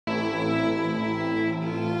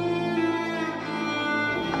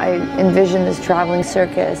I envision this traveling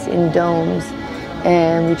circus in domes,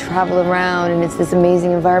 and we travel around, and it's this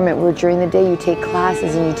amazing environment where during the day you take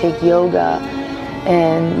classes and you take yoga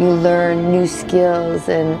and you learn new skills,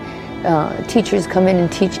 and teachers come in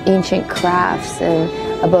and teach ancient crafts and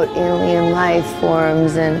about alien life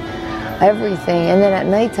forms and everything. And then at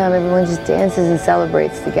nighttime everyone just dances and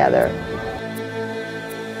celebrates together.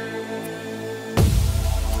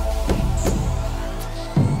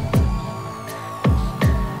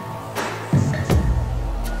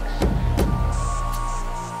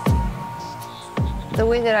 The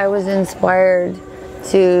way that I was inspired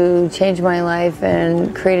to change my life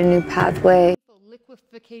and create a new pathway.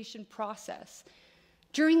 Liquefaction process.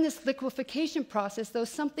 During this liquefaction process, though,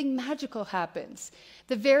 something magical happens.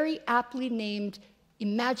 The very aptly named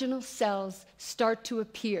imaginal cells start to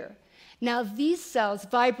appear. Now, these cells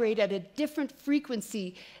vibrate at a different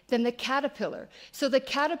frequency than the caterpillar. So the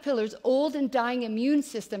caterpillar's old and dying immune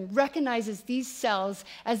system recognizes these cells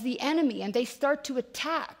as the enemy, and they start to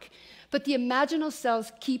attack. But the imaginal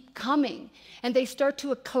cells keep coming, and they start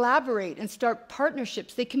to collaborate and start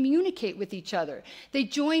partnerships. They communicate with each other. They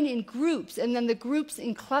join in groups, and then the groups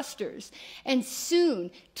in clusters. And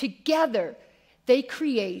soon, together, they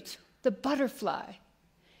create the butterfly.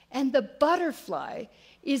 And the butterfly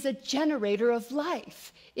is a generator of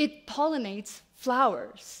life. It pollinates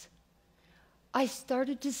flowers. I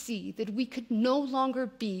started to see that we could no longer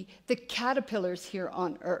be the caterpillars here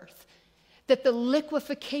on Earth, that the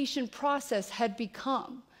liquefaction process had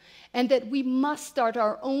become, and that we must start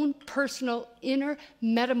our own personal inner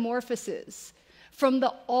metamorphosis from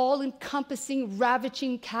the all-encompassing,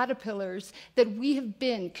 ravaging caterpillars that we have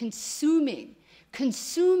been consuming,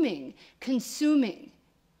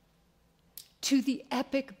 to the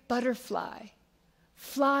epic butterfly,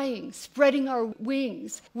 flying, spreading our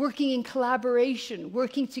wings, working in collaboration,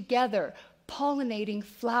 working together, pollinating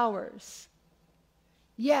flowers.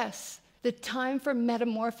 Yes, the time for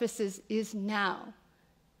metamorphosis is now.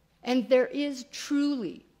 And there is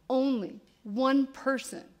truly only one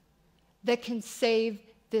person that can save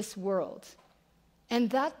this world. And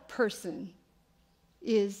that person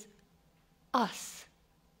is us.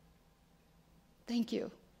 Thank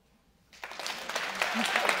you.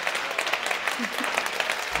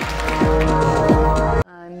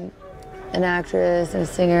 I'm an actress and a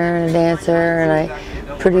singer and a dancer, and I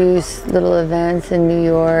produce little events in New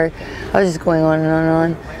York. I was just going on and on and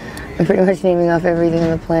on. I'm pretty much naming off everything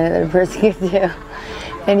on the planet that a person can do.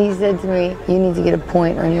 And he said to me, you need to get a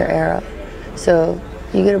point on your arrow. So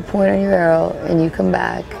you get a point on your arrow and you come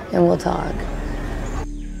back and we'll talk.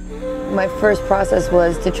 My first process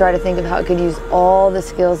was to try to think of how I could use all the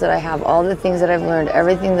skills that I have, all the things that I've learned,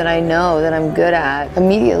 everything that I know that I'm good at.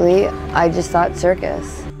 Immediately, I just thought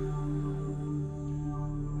circus.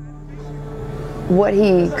 What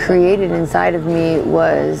he created inside of me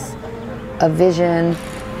was a vision,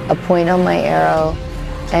 a point on my arrow,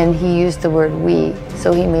 and he used the word we.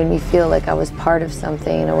 So he made me feel like I was part of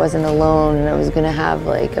something and I wasn't alone, and I was going to have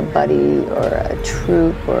like a buddy or a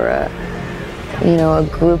troop or a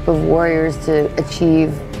group of warriors to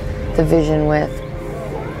achieve the vision with.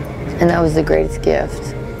 And that was the greatest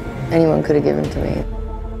gift anyone could have given to me.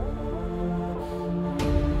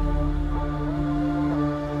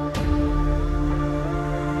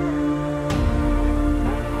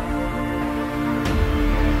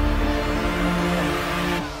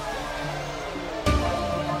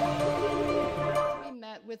 We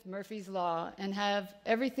met with Murphy's Law and have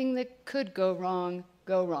everything that could go wrong,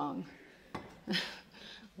 go wrong.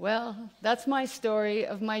 Well, that's my story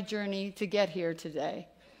of my journey to get here today.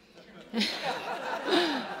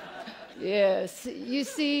 Yes, you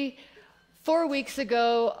see, 4 weeks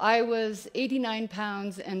ago, I was 89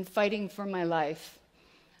 pounds and fighting for my life.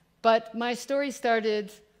 But my story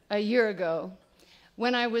started a year ago.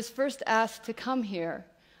 When I was first asked to come here,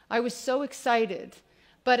 I was so excited.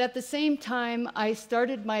 But at the same time, I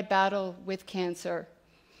started my battle with cancer.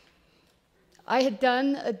 I had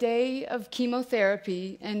done a day of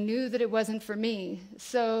chemotherapy and knew that it wasn't for me.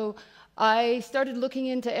 So I started looking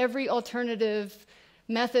into every alternative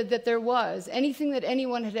method that there was, anything that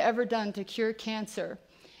anyone had ever done to cure cancer.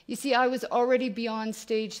 You see, I was already beyond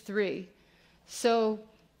stage 3, so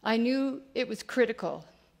I knew it was critical.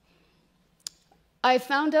 I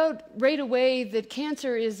found out right away that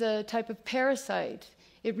cancer is a type of parasite.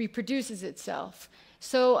 It reproduces itself.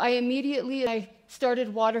 So I immediately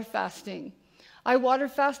started water fasting. I water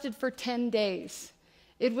fasted for 10 days.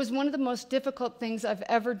 It was one of the most difficult things I've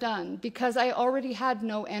ever done because I already had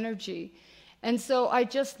no energy. And so I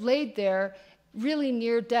just laid there really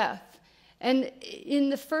near death. And in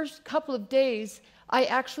the first couple of days, I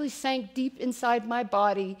actually sank deep inside my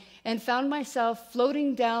body and found myself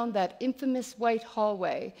floating down that infamous white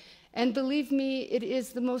hallway. And believe me, it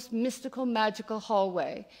is the most mystical, magical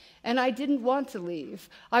hallway. And I didn't want to leave.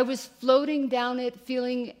 I was floating down it,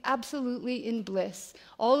 feeling absolutely in bliss,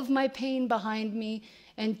 all of my pain behind me,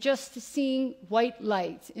 and just seeing white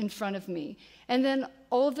light in front of me. And then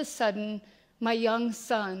all of a sudden, my young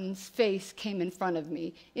son's face came in front of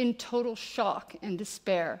me in total shock and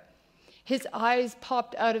despair. His eyes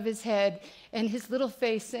popped out of his head, and his little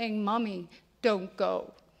face saying, "Mommy, don't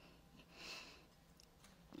go."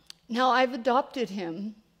 Now, I've adopted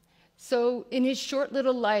him, so in his short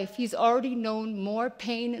little life, he's already known more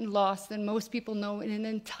pain and loss than most people know in an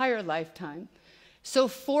entire lifetime. So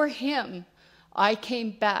for him, I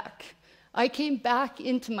came back. I came back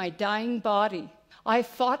into my dying body. I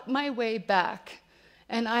fought my way back,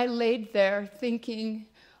 and I laid there thinking,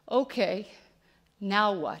 okay,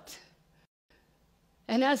 now what?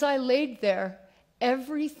 And as I laid there,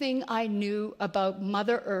 everything I knew about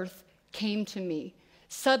Mother Earth came to me.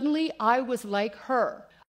 Suddenly, I was like her.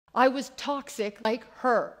 I was toxic like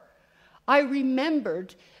her. I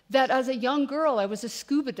remembered that as a young girl, I was a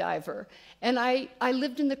scuba diver, and I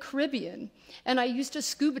lived in the Caribbean, and I used to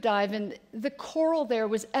scuba dive, and the coral there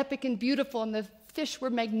was epic and beautiful, and the fish were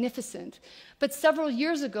magnificent. But several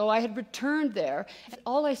years ago, I had returned there, and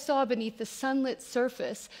all I saw beneath the sunlit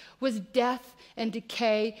surface was death and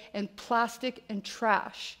decay and plastic and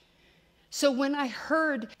trash. So when I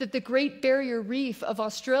heard that the Great Barrier Reef of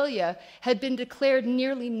Australia had been declared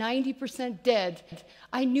nearly 90% dead,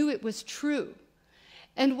 I knew it was true.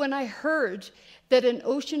 And when I heard that an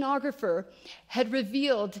oceanographer had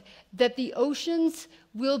revealed that the oceans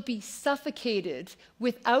will be suffocated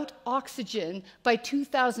without oxygen by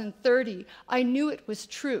 2030, I knew it was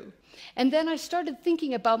true. And then I started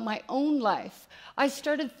thinking about my own life. I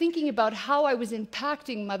started thinking about how I was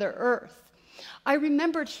impacting Mother Earth. I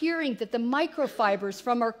remembered hearing that the microfibers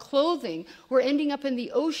from our clothing were ending up in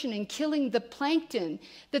the ocean and killing the plankton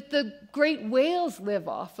that the great whales live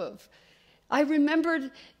off of. I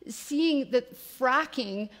remembered seeing that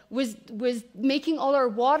fracking was making all our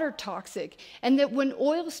water toxic, and that when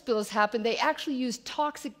oil spills happen, they actually use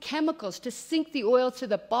toxic chemicals to sink the oil to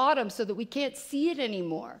the bottom so that we can't see it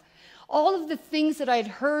anymore. All of the things that I'd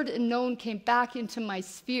heard and known came back into my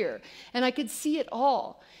sphere, and I could see it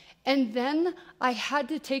all. And then I had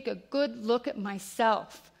to take a good look at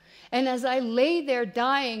myself. And as I lay there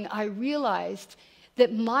dying, I realized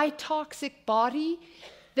that my toxic body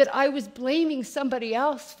that I was blaming somebody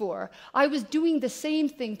else for, I was doing the same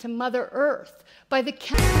thing to Mother Earth by the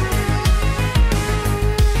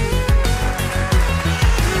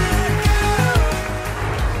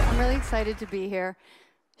I'm really excited to be here,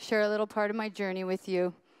 share a little part of my journey with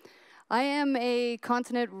you. I am a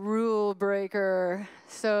continent rule breaker,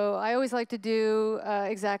 so I always like to do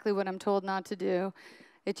exactly what I'm told not to do.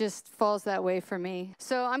 It just falls that way for me.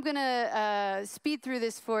 So I'm going to speed through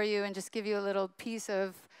this for you and just give you a little piece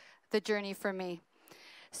of the journey for me.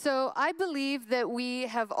 So I believe that we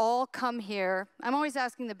have all come here. I'm always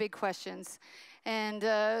asking the big questions. And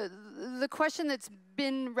the question that's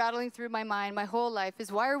been rattling through my mind my whole life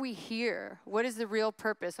is, why are we here? What is the real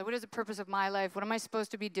purpose? What is the purpose of my life? What am I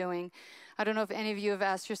supposed to be doing? I don't know if any of you have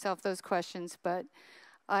asked yourself those questions, but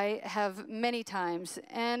I have many times.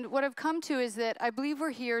 And what I've come to is that I believe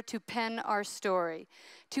we're here to pen our story,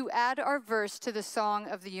 to add our verse to the song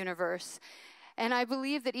of the universe. And I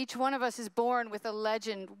believe that each one of us is born with a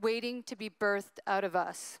legend waiting to be birthed out of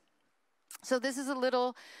us. So this is a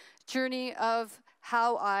little journey of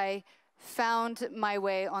how I found my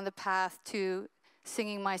way on the path to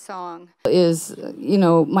singing my song. Is, you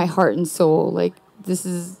know, my heart and soul. Like,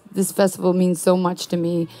 this festival means so much to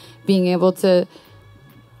me. Being able to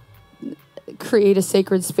create a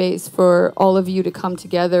sacred space for all of you to come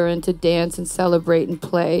together and to dance and celebrate and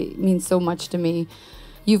play means so much to me.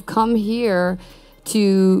 You've come here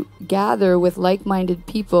to gather with like-minded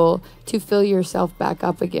people to fill yourself back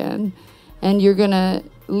up again. And you're going to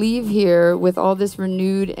leave here with all this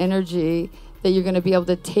renewed energy that you're going to be able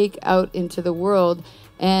to take out into the world.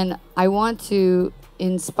 And I want to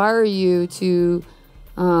inspire you to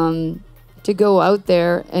go out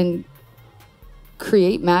there and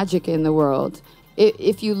create magic in the world.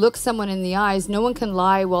 If you look someone in the eyes, no one can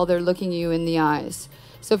lie while they're looking you in the eyes.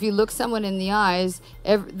 So if you look someone in the eyes,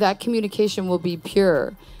 that communication will be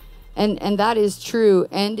pure. And that is true,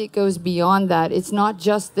 and it goes beyond that. It's not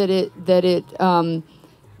just that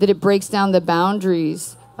it breaks down the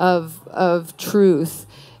boundaries of truth.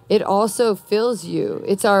 it also fills you.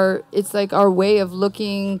 It's like our way of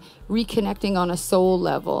looking, reconnecting on a soul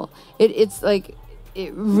level. It's like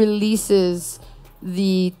it releases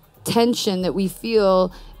the tension that we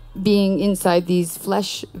feel being inside these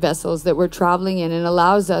flesh vessels that we're traveling in, and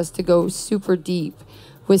allows us to go super deep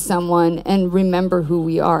with someone and remember who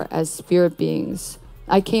we are as spirit beings.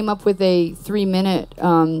 I came up with a 3-minute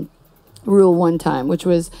rule one time, which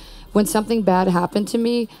was when something bad happened to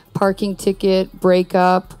me, parking ticket,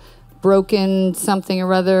 breakup, broken something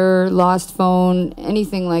or other, lost phone,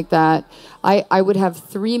 anything like that, I would have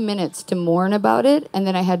 3 minutes to mourn about it, and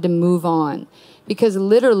then I had to move on. Because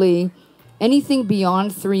literally, anything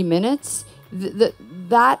beyond 3 minutes,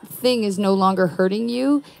 that thing is no longer hurting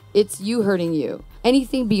you, it's you hurting you.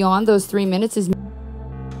 Anything beyond those 3 minutes is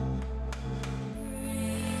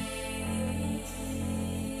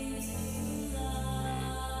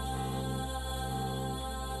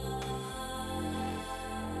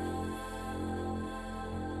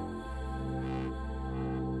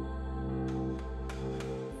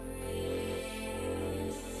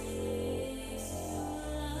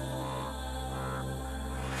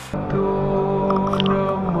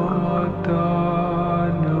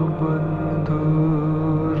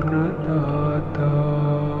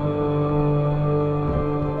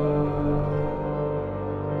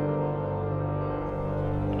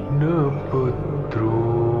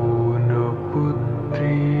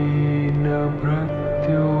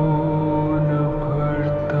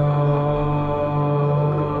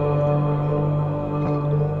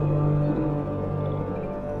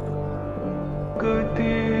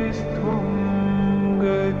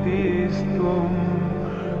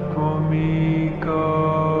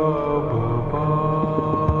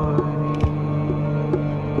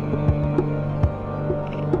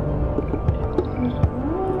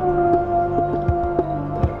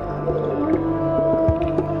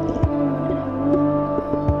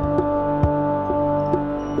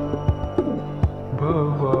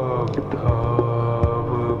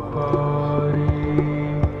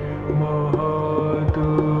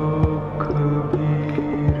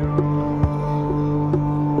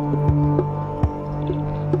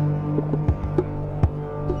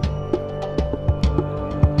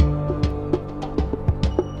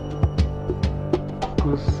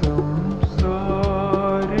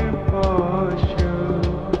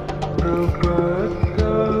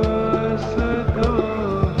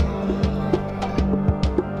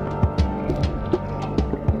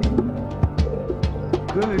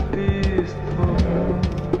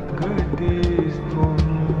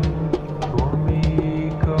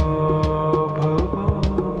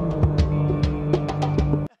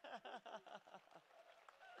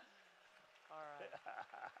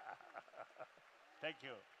Thank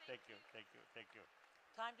you, thank you, thank you, thank you.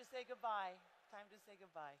 Time to say goodbye. Time to say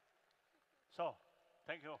goodbye. So,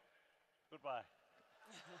 thank you. Goodbye.